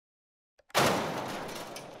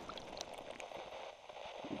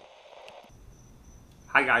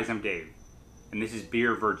Hi guys, I'm Dave, and this is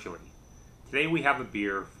BeerVirtually. Today we have a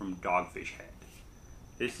beer from Dogfish Head.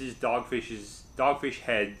 This is Dogfish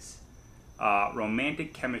Head's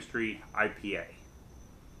Romantic Chemistry IPA.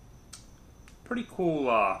 Pretty cool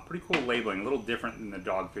labeling. A little different than the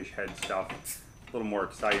Dogfish Head stuff. A little more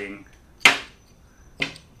exciting.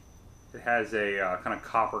 It has a kind of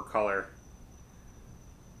copper color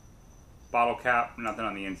bottle cap. Nothing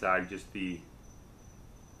on the inside, just the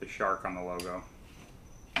shark on the logo.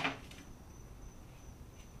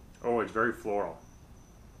 Oh, it's very floral.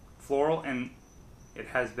 Floral, and it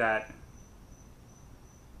has that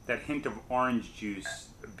hint of orange juice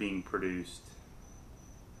being produced.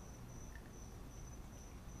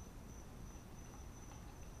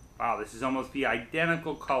 Wow, this is almost the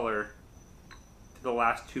identical color to the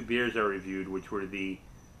last two beers I reviewed, which were the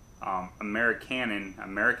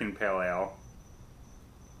American Pale Ale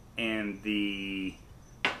and the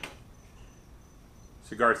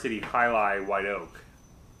Cigar City High Life White Oak.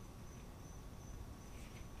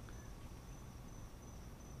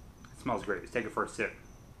 It smells great. Let's take it for a sip.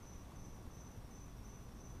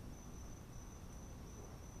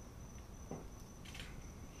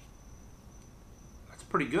 That's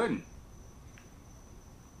pretty good.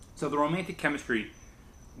 So the Romantic Chemistry,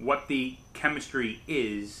 what the chemistry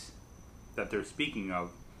is that they're speaking of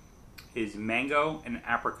is mango and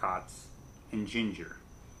apricots and ginger.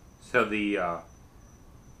 So the on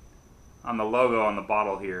the logo on the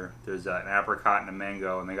bottle here, there's an apricot and a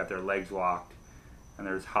mango, and they got their legs locked. And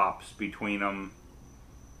there's hops between them.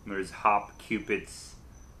 There's hop cupids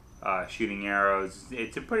shooting arrows.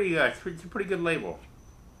 It's a pretty good label.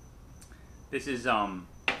 This is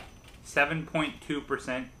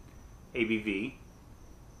 7.2% ABV.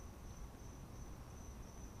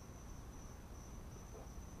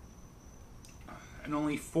 And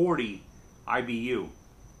only 40 IBU.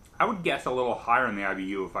 I would guess a little higher in the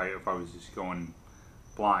IBU if I was just going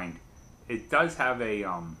blind. It does have a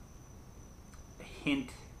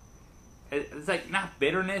hint. It's like not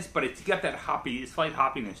bitterness, but it's got that slight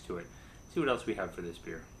hoppiness to it. Let's see what else we have for this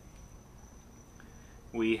beer.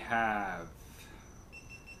 We have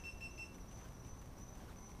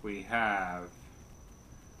a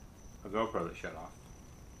GoPro that shut off.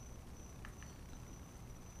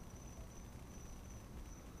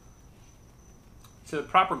 So the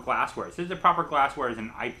proper glassware. It says the proper glassware is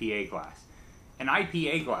an IPA glass. An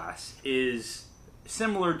IPA glass is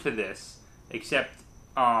similar to this, except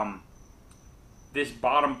this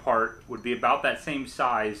bottom part would be about that same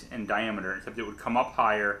size and diameter, except it would come up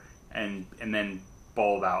higher and then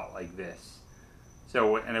bulb out like this.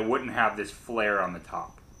 So, and it wouldn't have this flare on the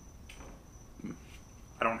top.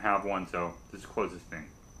 I don't have one, so this is the closest thing.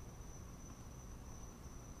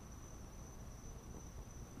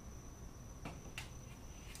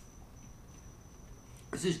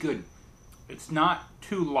 This is good. It's not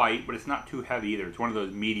too light, but it's not too heavy either. It's one of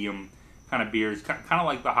those medium kind of beers, kind of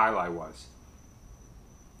like the High Life was.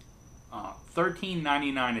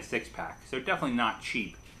 $13.99 a six pack, so definitely not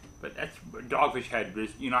cheap. But that's Dogfish Head.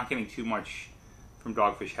 You're not getting too much from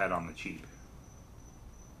Dogfish Head on the cheap.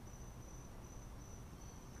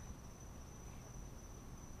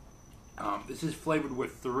 This is flavored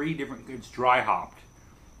with it's dry hopped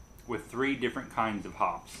with 3 different kinds of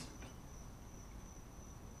hops,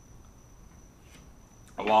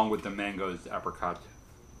 along with the mangoes, apricot,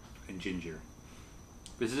 and ginger.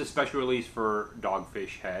 This is a special release for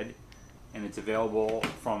Dogfish Head, and it's available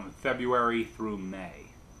from February through May.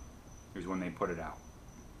 Here's when they put it out.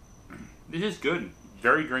 This is good.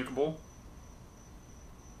 Very drinkable.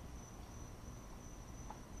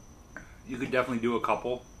 You could definitely do a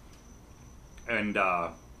couple. And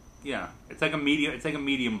yeah, it's like a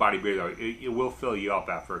medium body beer though. It will fill you up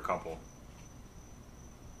after a couple.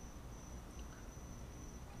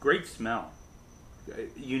 Great smell.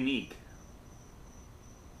 Unique.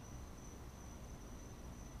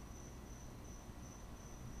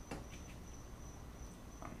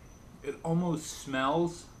 It almost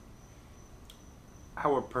smells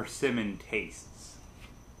how a persimmon tastes.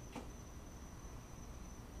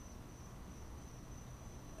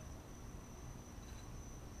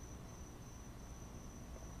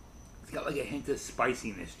 It's got like a hint of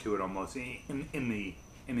spiciness to it almost in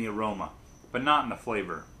the aroma, but not in the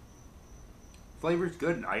flavor. Flavor's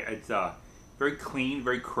good. It's very clean,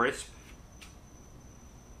 very crisp.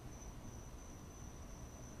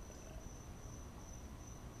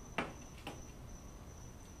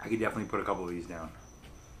 I could definitely put a couple of these down.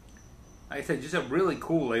 Like I said, just a really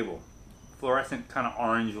cool label. Fluorescent kind of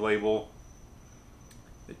orange label.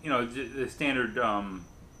 You know, the standard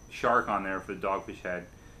shark on there for the Dogfish Head.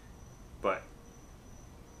 But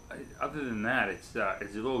other than that, it's a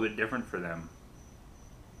little bit different for them.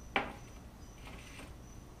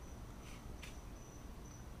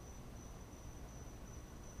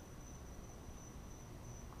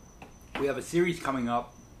 We have a series coming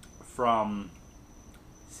up from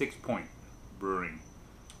 6 Point Brewing.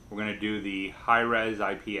 We're going to do the High Res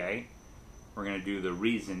IPA. We're going to do the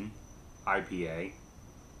Reason IPA.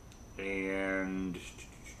 And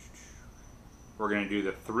we're going to do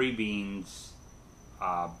the Three Beans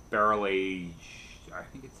barrel aged, I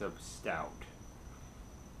think it's a stout.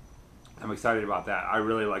 I'm excited about that. I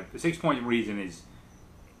really like the 6 Point Reason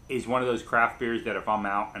is one of those craft beers that if I'm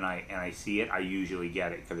out and I see it, I usually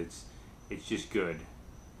get it because it's just good.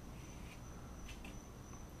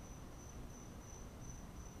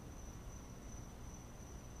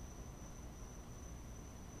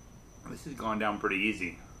 This has gone down pretty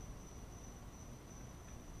easy.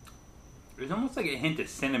 There's almost like a hint of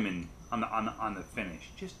cinnamon on the finish.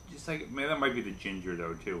 Just like, maybe that might be the ginger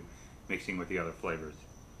though too, mixing with the other flavors.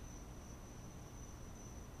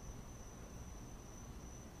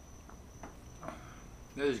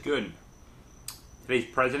 This is good. Today's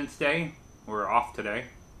President's Day. We're off today.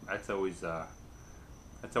 That's always a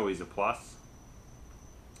plus.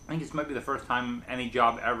 I think this might be the first time any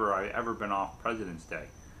job I ever been off President's Day.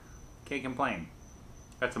 Can't complain.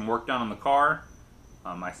 Got some work done on the car.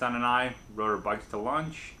 My son and I rode our bikes to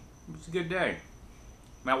lunch. It was a good day.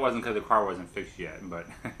 That wasn't because the car wasn't fixed yet, but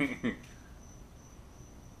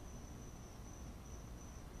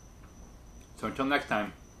so until next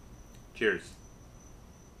time, cheers.